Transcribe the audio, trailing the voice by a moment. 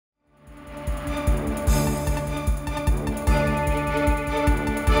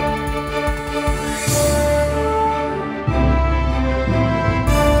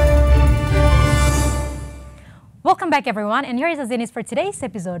back, everyone, and here is the news for today's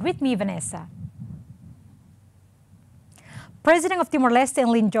episode with me, Vanessa. President of Timor-Leste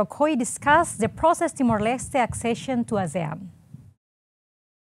Lim Jokowi discussed the process Timor-Leste accession to ASEAN.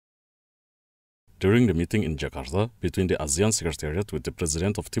 During the meeting in Jakarta between the ASEAN Secretariat with the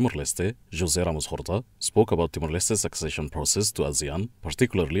President of Timor-Leste, José Ramos Horta, spoke about Timor-Leste's accession process to ASEAN,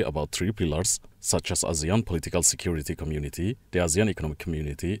 particularly about three pillars such as ASEAN Political Security Community, the ASEAN Economic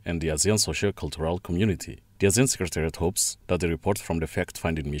Community, and the ASEAN Socio-Cultural Community. The ASEAN Secretariat hopes that the report from the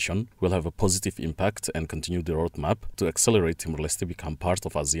fact-finding mission will have a positive impact and continue the roadmap to accelerate Timor-Leste become part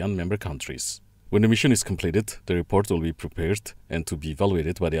of ASEAN member countries. When the mission is completed, the report will be prepared and to be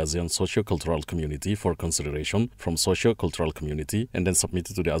evaluated by the ASEAN Socio-Cultural Community for consideration from Socio-Cultural Community and then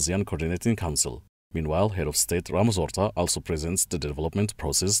submitted to the ASEAN Coordinating Council. Meanwhile, Head of State Ramos Horta also presents the development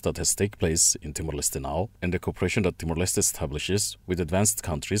process that has taken place in Timor-Leste now and the cooperation that Timor-Leste establishes with advanced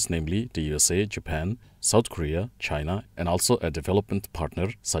countries, namely the USA, Japan, South Korea, China, and also a development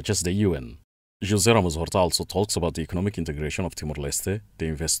partner such as the UN. José Ramos Horta also talks about the economic integration of Timor-Leste, the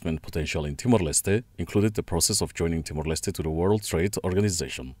investment potential in Timor-Leste, included the process of joining Timor-Leste to the World Trade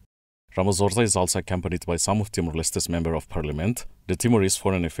Organization. Ramos Horta is also accompanied by some of Timor-Leste's Member of Parliament, the Timorese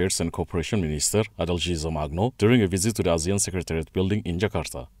Foreign Affairs and Cooperation Minister, Adalgisa Magno, during a visit to the ASEAN Secretariat building in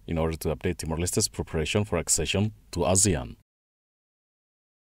Jakarta, in order to update Timor-Leste's preparation for accession to ASEAN.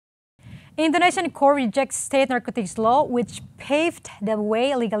 Indonesian court rejects state narcotics law, which paved the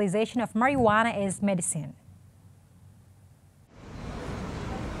way legalization of marijuana as medicine.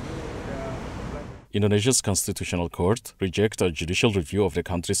 Indonesia's Constitutional Court rejected a judicial review of the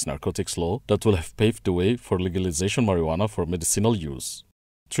country's narcotics law that will have paved the way for legalization marijuana for medicinal use.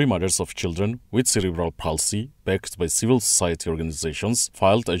 Three mothers of children with cerebral palsy, backed by civil society organizations,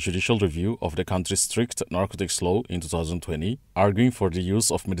 filed a judicial review of the country's strict narcotics law in 2020, arguing for the use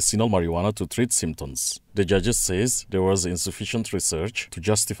of medicinal marijuana to treat symptoms. The judges says there was insufficient research to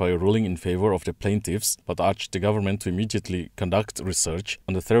justify a ruling in favor of the plaintiffs, but urged the government to immediately conduct research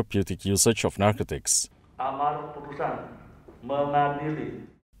on the therapeutic usage of narcotics. The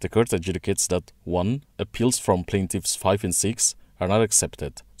court adjudicates that 1. Appeals from plaintiffs 5 and 6 are not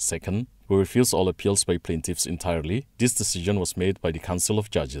accepted. Second, we refuse all appeals by plaintiffs entirely. This decision was made by the Council of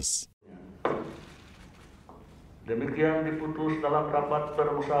Judges. Demikian diputus dalam rapat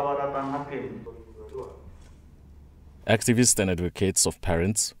permusyawaratan hakim. Activists and advocates of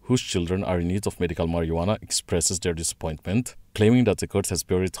parents whose children are in need of medical marijuana expresses their disappointment, claiming that the court has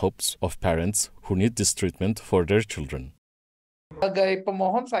buried hopes of parents who need this treatment for their children. Sebagai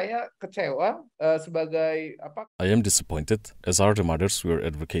pemohon saya kecewa, I am disappointed, as are the mothers we are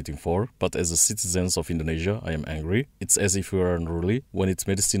advocating for, but as a citizens of Indonesia, I am angry. It's as if we are unruly when its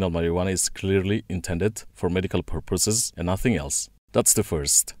medicinal marijuana is clearly intended for medical purposes and nothing else. That's the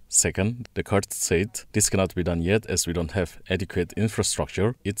first. Second, the court said this cannot be done yet as we don't have adequate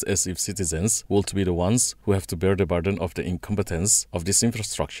infrastructure. It's as if citizens would be the ones who have to bear the burden of the incompetence of this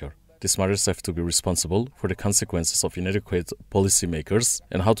infrastructure. These matters have to be responsible for the consequences of inadequate policymakers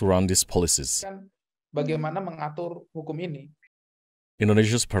and how to run these policies. Bagaimana mengatur hukum ini?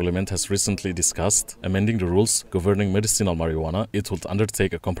 Indonesia's parliament has recently discussed amending the rules governing medicinal marijuana. It would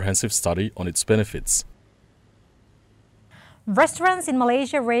undertake a comprehensive study on its benefits. Restaurants in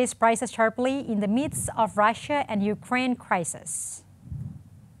Malaysia raised prices sharply in the midst of Russia and Ukraine crisis.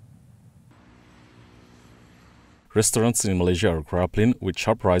 Restaurants in Malaysia are grappling with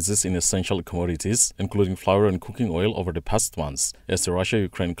sharp rises in essential commodities, including flour and cooking oil over the past months, as the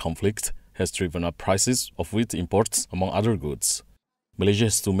Russia-Ukraine conflict has driven up prices of wheat imports, among other goods. Malaysia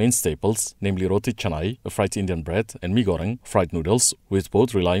has two main staples, namely roti canai, a fried Indian bread, and mee goreng, fried noodles, with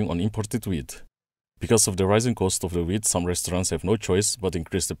both relying on imported wheat. Because of the rising cost of the wheat, some restaurants have no choice but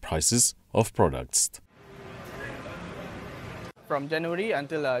increase the prices of products. From January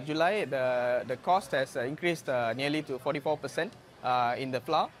until July, the cost has increased nearly to 44% in the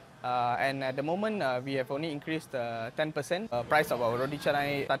flour. And at the moment, we have only increased 10% price of our roti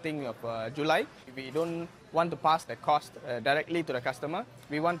canai starting of July. We don't want to pass the cost directly to the customer.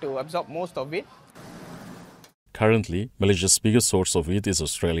 We want to absorb most of it. Currently, Malaysia's biggest source of wheat is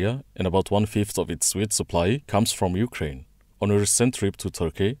Australia, and about 1/5 of its wheat supply comes from Ukraine. On a recent trip to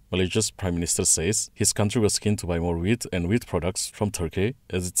Turkey, Malaysia's Prime Minister says his country was keen to buy more wheat and wheat products from Turkey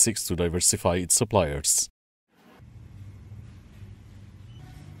as it seeks to diversify its suppliers.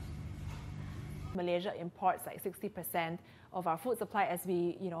 Malaysia imports like 60% of our food supply, as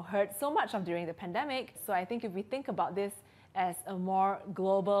we heard so much of during the pandemic. So I think if we think about this as a more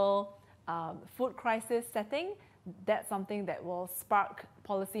global food crisis setting, that's something that will spark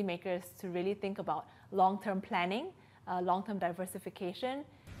policymakers to really think about long-term planning, long-term diversification.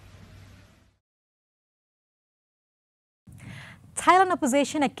 Thailand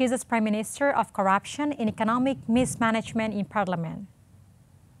opposition accuses Prime Minister of corruption and economic mismanagement in parliament.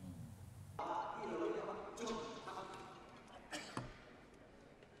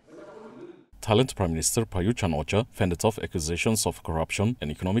 Thailand Prime Minister Prayut Chan-o-cha fended off accusations of corruption and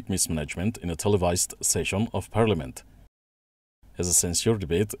economic mismanagement in a televised session of parliament. As a censure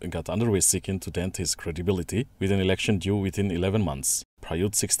debate got underway seeking to dent his credibility with an election due within 11 months.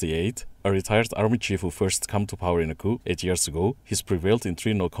 Prayut, 68, a retired army chief who first came to power in a coup 8 years ago, he's prevailed in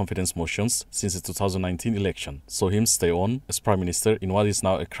 3 no-confidence motions since the 2019 election, saw him stay on as Prime Minister in what is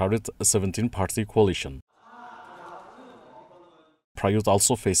now a crowded 17-party coalition. Prayut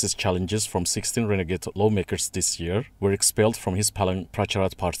also faces challenges from 16 renegade lawmakers this year, who were expelled from his Palang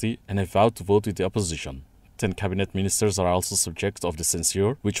Pracharat party and have vowed to vote with the opposition. 10 cabinet ministers are also subject of the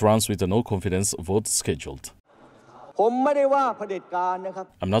censure, which runs with a no-confidence vote scheduled. I'm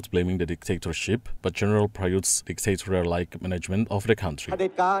not blaming the dictatorship, but General Prayut's dictatorial-like management of the country.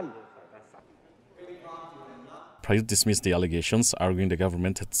 Prayut dismissed the allegations, arguing the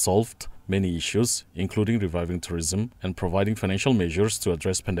government had solved many issues, including reviving tourism and providing financial measures to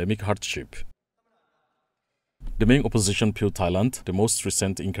address pandemic hardship. The main opposition Pheu Thailand, the most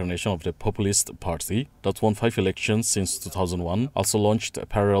recent incarnation of the populist party that won 5 elections since 2001, also launched a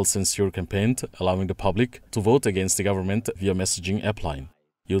parallel censure campaign allowing the public to vote against the government via messaging app line.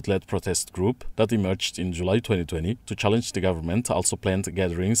 Youth-led protest group that emerged in July 2020 to challenge the government also planned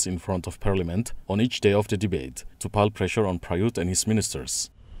gatherings in front of parliament on each day of the debate to pile pressure on Prayut and his ministers.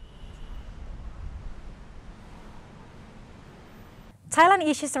 Thailand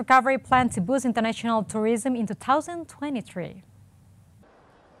issues a recovery plan to boost international tourism in 2023.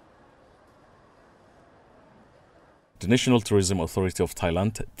 The National Tourism Authority of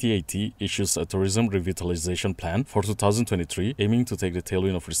Thailand, TAT, issues a tourism revitalization plan for 2023, aiming to take the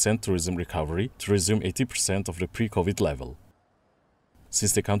tailwind of recent tourism recovery to resume 80% of the pre-COVID level.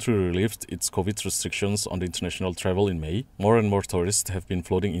 Since the country relieved its COVID restrictions on the international travel in May, more and more tourists have been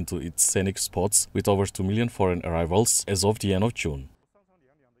flooding into its scenic spots, with over 2 million foreign arrivals as of the end of June.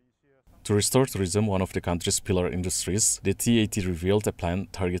 To restore tourism, one of the country's pillar industries, the TAT revealed a plan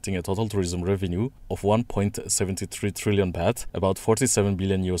targeting a total tourism revenue of 1.73 trillion baht, about $47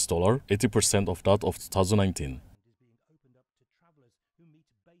 billion, 80% of that of 2019.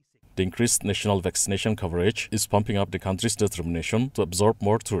 The increased national vaccination coverage is pumping up the country's determination to absorb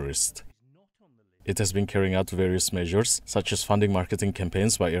more tourists. It has been carrying out various measures, such as funding marketing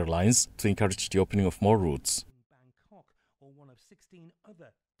campaigns by airlines to encourage the opening of more routes.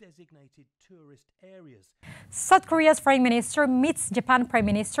 South Korea's foreign minister meets Japan Prime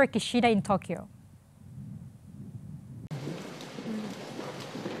Minister Kishida in Tokyo.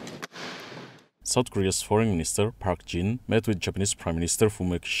 South Korea's foreign minister Park Jin met with Japanese Prime Minister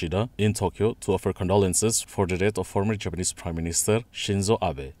Fumio Kishida in Tokyo to offer condolences for the death of former Japanese Prime Minister Shinzo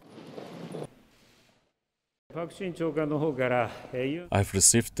Abe. I have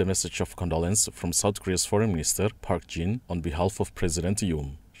received the message of condolence from South Korea's foreign minister Park Jin on behalf of President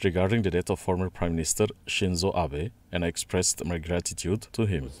Yoon regarding the death of former Prime Minister Shinzo Abe, and I expressed my gratitude to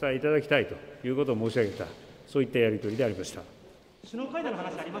him.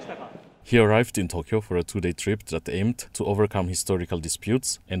 He arrived in Tokyo for a 2-day trip that aimed to overcome historical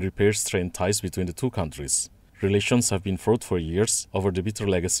disputes and repair strained ties between the two countries. Relations have been fraught for years over the bitter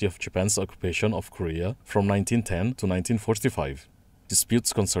legacy of Japan's occupation of Korea from 1910 to 1945.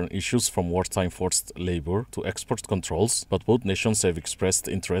 Disputes concern issues from wartime forced labor to export controls, but both nations have expressed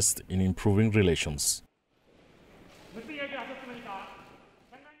interest in improving relations.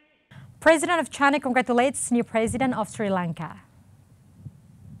 President of China congratulates new president of Sri Lanka.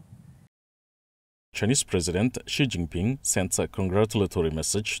 Chinese President Xi Jinping sent a congratulatory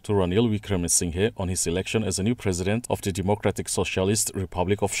message to Ranil Wickremesinghe on his election as a new president of the Democratic Socialist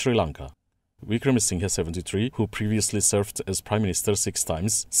Republic of Sri Lanka. Wickremesinghe, 73, who previously served as Prime Minister 6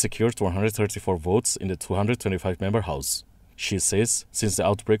 times, secured 134 votes in the 225-member House. She says, since the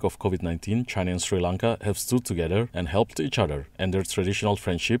outbreak of COVID-19, China and Sri Lanka have stood together and helped each other, and their traditional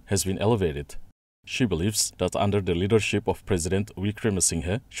friendship has been elevated. She believes that under the leadership of President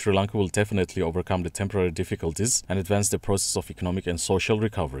Wickremesinghe, Sri Lanka will definitely overcome the temporary difficulties and advance the process of economic and social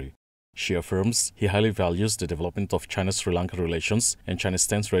recovery. She affirms he highly values the development of China-Sri Lanka relations, and China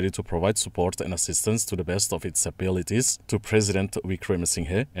stands ready to provide support and assistance to the best of its abilities to President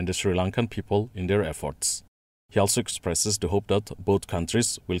Wickremesinghe and the Sri Lankan people in their efforts. He also expresses the hope that both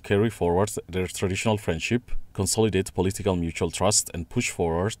countries will carry forward their traditional friendship, consolidate political mutual trust, and push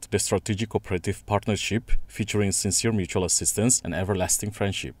forward the strategic cooperative partnership featuring sincere mutual assistance and everlasting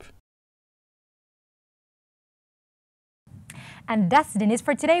friendship. And that's the news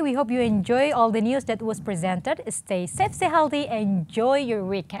for today. We hope you enjoy all the news that was presented. Stay safe, stay healthy, enjoy your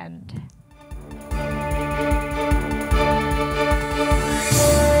weekend.